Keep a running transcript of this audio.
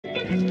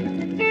Hi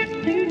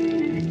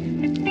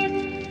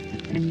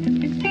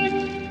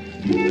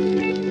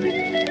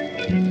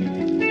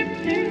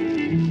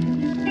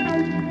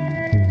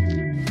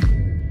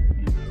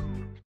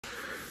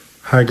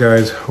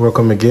guys,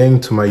 welcome again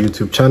to my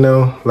YouTube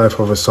channel, Life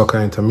of a Soccer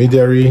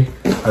Intermediary.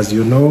 As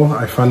you know,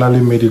 I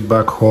finally made it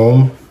back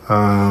home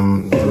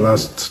the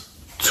last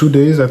 2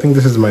 days. I think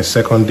this is my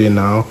second day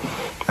now,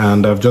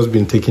 and I've just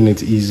been taking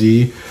it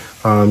easy.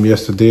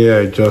 Yesterday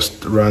I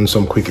just ran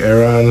some quick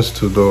errands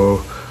to the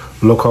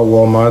local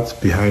Walmart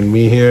behind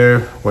me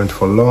here, went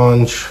for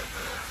lunch,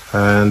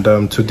 and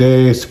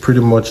today it's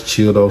pretty much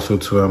chilled also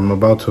too. I'm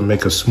about to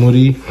make a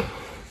smoothie,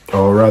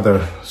 or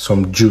rather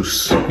some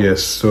juice.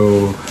 Yes,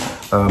 so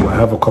I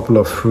have a couple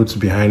of fruits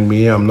behind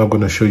me. I'm not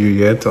going to show you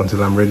yet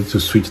until I'm ready to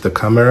switch the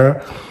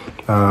camera.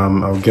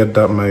 I'll get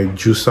my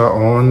juicer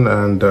on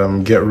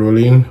and get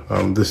rolling.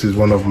 This is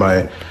one of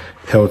my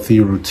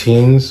healthy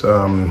routines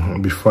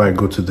before I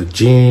go to the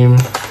gym.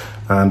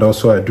 And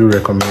also I do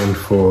recommend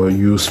for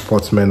you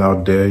sportsmen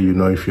out there, you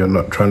know, if you're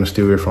not trying to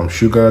stay away from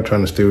sugar,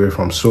 trying to stay away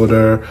from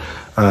soda,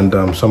 and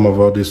some of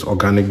all this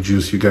organic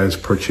juice you guys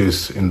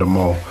purchase in the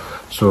mall.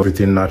 So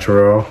everything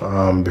natural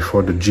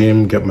before the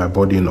gym, get my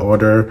body in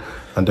order,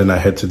 and then I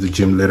head to the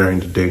gym later in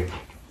the day.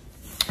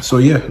 So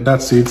yeah,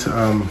 that's it.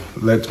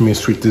 Let me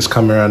switch this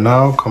camera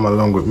now. Come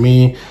along with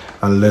me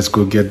and let's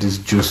go get this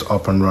juice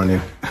up and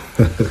running.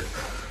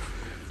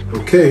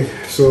 Okay,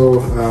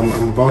 so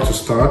I'm about to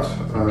start.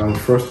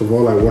 First of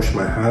all, I wash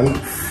my hand.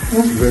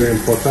 Very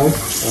important.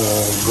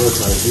 Where's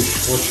my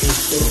dishwashing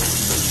stuff?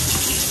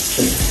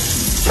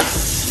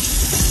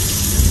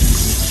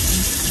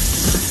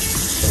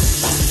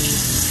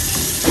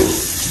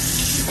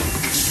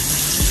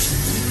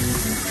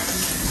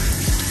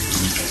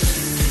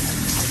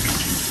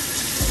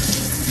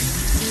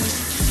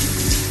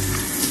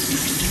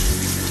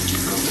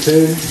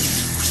 Okay,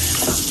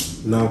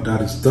 now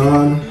that is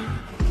done.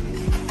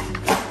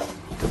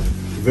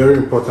 Very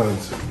important,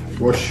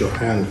 wash your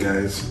hand,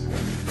 guys,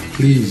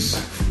 please.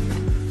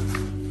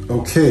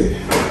 Okay,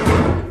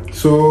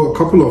 so a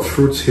couple of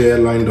fruits here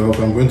lined up.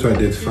 I'm going to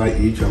identify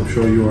each. I'm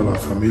sure you all are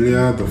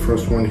familiar. The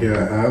first one here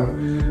I have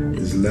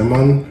is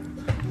lemon.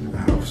 I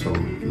have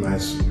some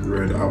nice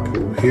red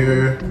apple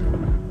here,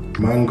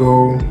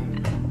 mango,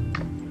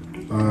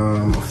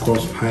 of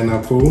course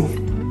pineapple.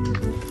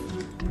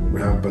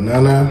 We have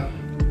banana,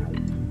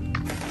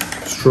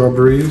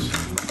 strawberries.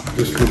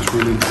 This looks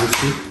really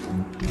juicy.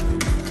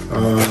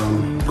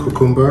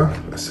 Cucumber,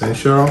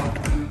 essential,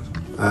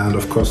 and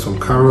of course some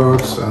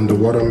carrots and the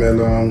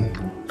watermelon.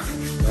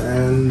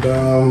 And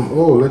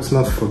oh, let's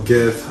not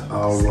forget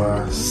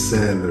our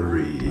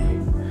celery.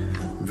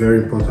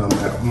 Very important.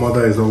 My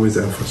mother is always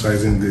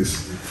emphasizing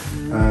this.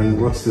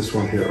 And what's this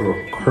one here? Oh,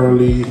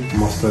 curly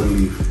mustard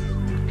leaf.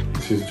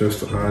 This is just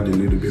to add a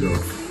little bit of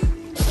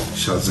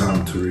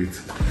Shazam to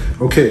it.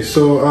 Okay,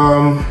 so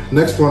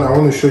next one, I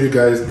want to show you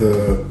guys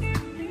the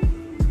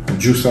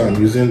juicer I'm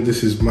using.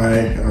 This is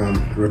my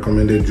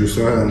recommended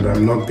juicer, and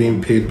I'm not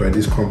being paid by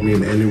this company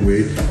in any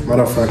way.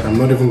 Matter of fact, I'm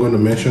not even going to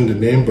mention the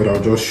name, but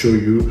I'll just show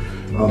you.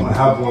 I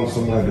have one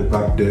somewhere at the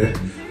back there.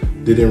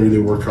 Didn't really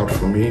work out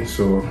for me,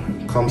 so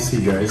come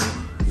see, guys.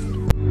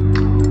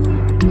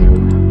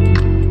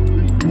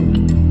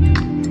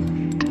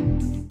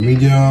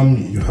 Medium,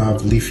 you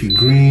have leafy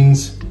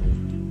greens,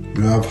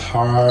 you have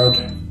hard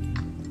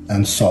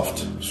and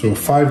soft. So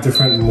 5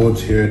 different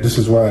modes here. This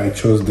is why I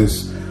chose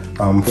this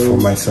for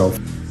myself.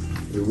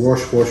 We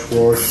wash.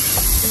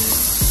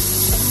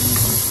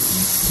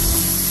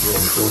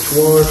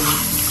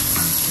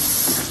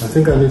 I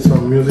think I need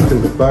some music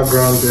in the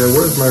background there.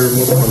 Where's my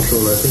remote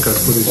control? I think I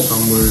put it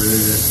somewhere.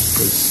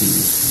 Let's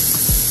see.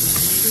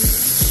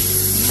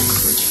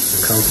 I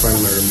can't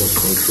find my remote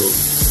control.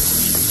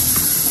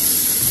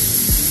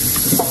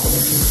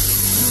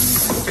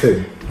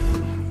 Okay.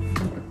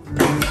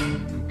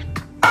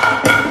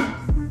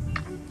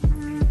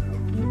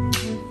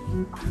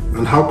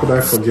 And how could I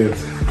forget?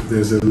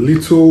 There's a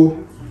little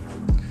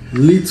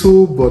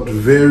but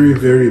very,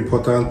 very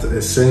important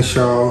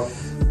essential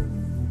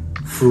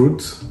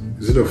fruit.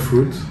 Is it a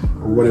fruit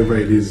or whatever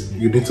it is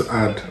you need to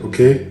add?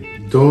 Okay,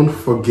 don't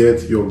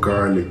forget your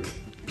garlic,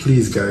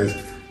 please, guys.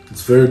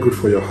 It's very good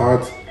for your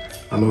heart,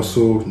 and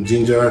also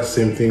ginger,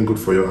 same thing, good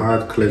for your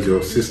heart, clears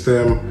your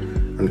system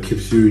and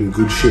keeps you in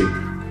good shape.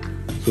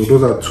 So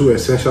those are 2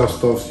 essential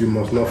stuffs you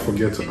must not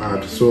forget to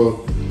add.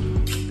 So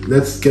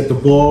let's get the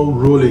ball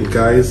rolling,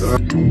 guys.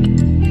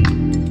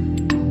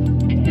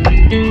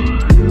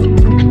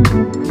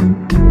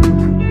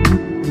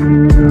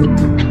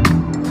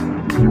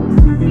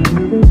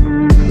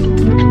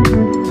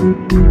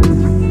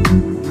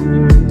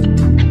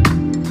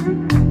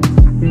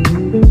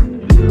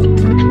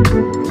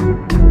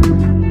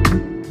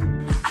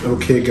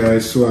 Okay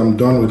guys, so I'm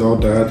done with all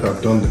that.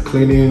 I've done the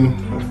cleaning.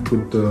 I've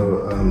put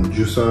the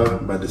juicer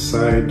by the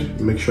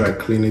side. Make sure I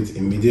clean it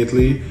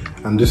immediately.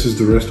 And this is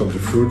the rest of the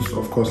fruits.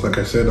 Of course, like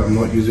I said, I'm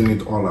not using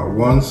it all at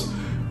once.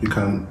 You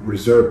can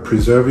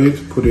preserve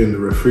it, put it in the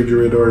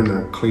refrigerator in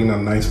a clean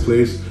and nice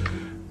place.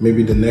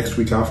 Maybe the next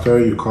week after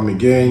you come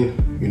again,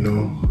 you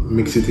know,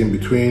 mix it in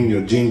between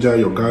your ginger,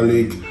 your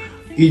garlic.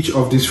 Each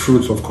of these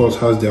fruits, of course,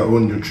 has their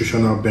own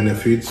nutritional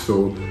benefits.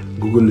 So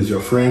Google is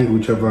your friend,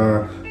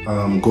 whichever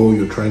goal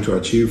you're trying to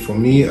achieve. For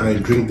me, I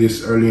drink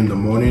this early in the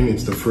morning.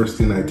 It's the first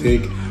thing I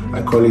take.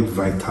 I call it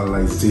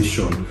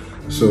vitalization.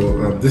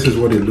 So this is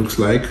what it looks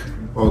like,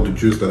 all the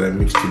juice that I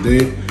mixed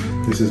today.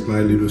 This is my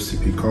little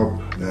sippy cup,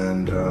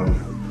 and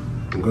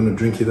I'm gonna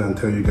drink it and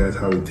tell you guys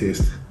how it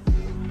tastes.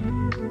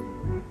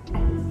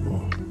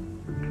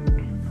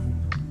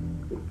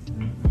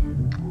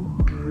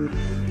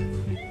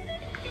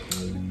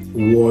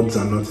 Words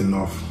are not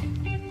enough.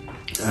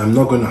 I'm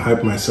not going to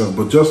hype myself,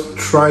 but just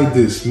try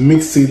this,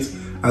 mix it,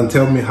 and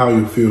tell me how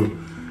you feel.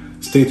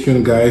 Stay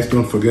tuned, guys.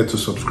 Don't forget to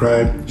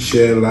subscribe,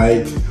 share,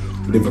 like,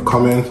 leave a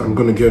comment. I'm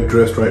going to get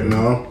dressed right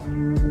now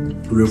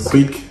real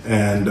quick,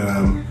 and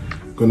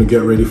going to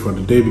get ready for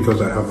the day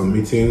because I have a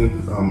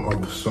meeting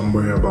up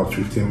somewhere about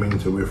 15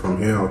 minutes away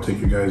from here. I'll take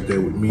you guys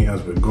there with me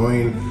as we're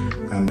going,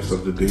 and the rest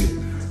of the day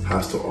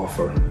has to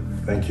offer.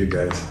 Thank you,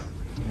 guys.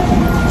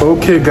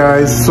 Okay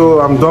guys,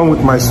 so I'm done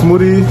with my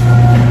smoothie.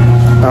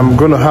 I'm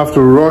gonna have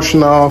to rush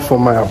now for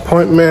my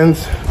appointment.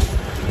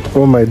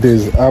 Oh my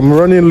days, I'm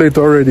running late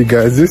already,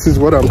 guys. This is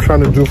what I'm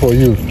trying to do for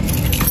you,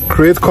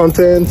 create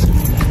content.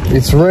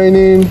 It's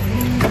raining,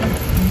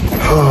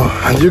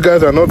 and you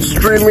guys are not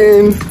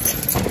streaming,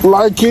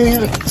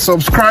 liking,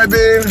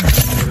 subscribing,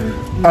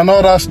 and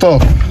all that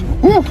stuff.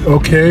 Woo.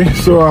 Okay,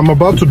 so I'm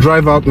about to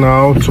drive out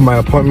now to my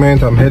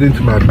appointment. I'm heading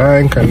to my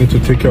bank. I need to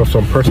take care of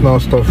some personal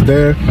stuff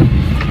there.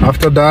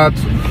 After that,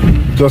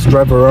 just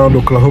drive around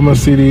Oklahoma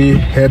City,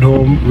 head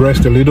home,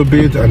 rest a little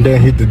bit, and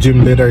then hit the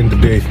gym later in the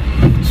day.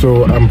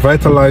 So I'm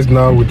vitalized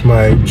now with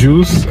my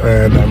juice,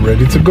 and I'm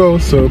ready to go.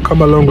 So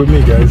come along with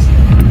me, guys.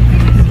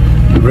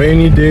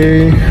 Rainy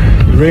day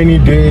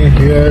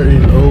here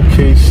in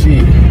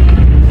OKC.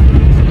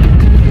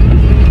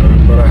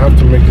 But I have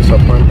to make this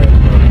appointment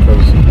now,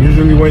 because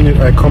usually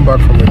when I come back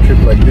from a trip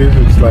like this,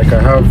 it's like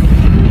I have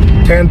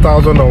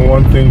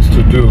 10,001 things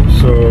to do.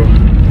 So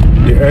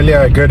the earlier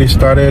I get it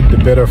started, the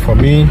better for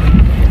me.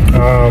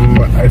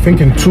 I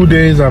think in 2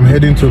 days I'm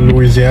heading to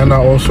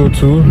Louisiana, also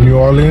to New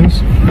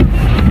Orleans,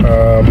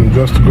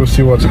 just to go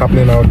see what's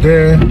happening out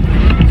there,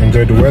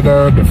 enjoy the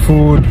weather, the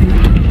food,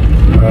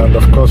 and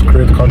of course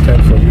create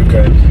content for you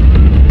guys.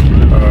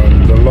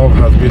 The love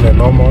has been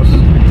enormous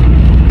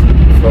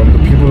from the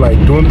people I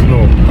don't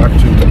know,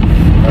 actually.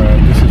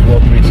 This is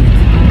what makes it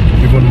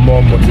even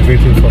more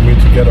motivating for me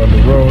to get on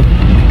the road.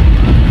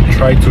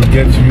 Try to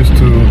get used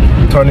to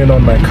turning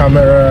on my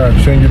camera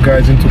and showing you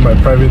guys into my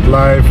private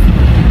life.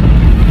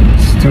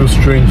 It's still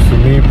strange to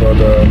me, but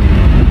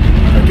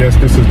I guess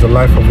this is the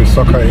life of a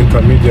soccer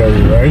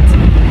intermediary, right?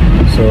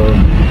 So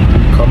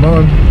come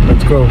on,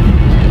 let's go.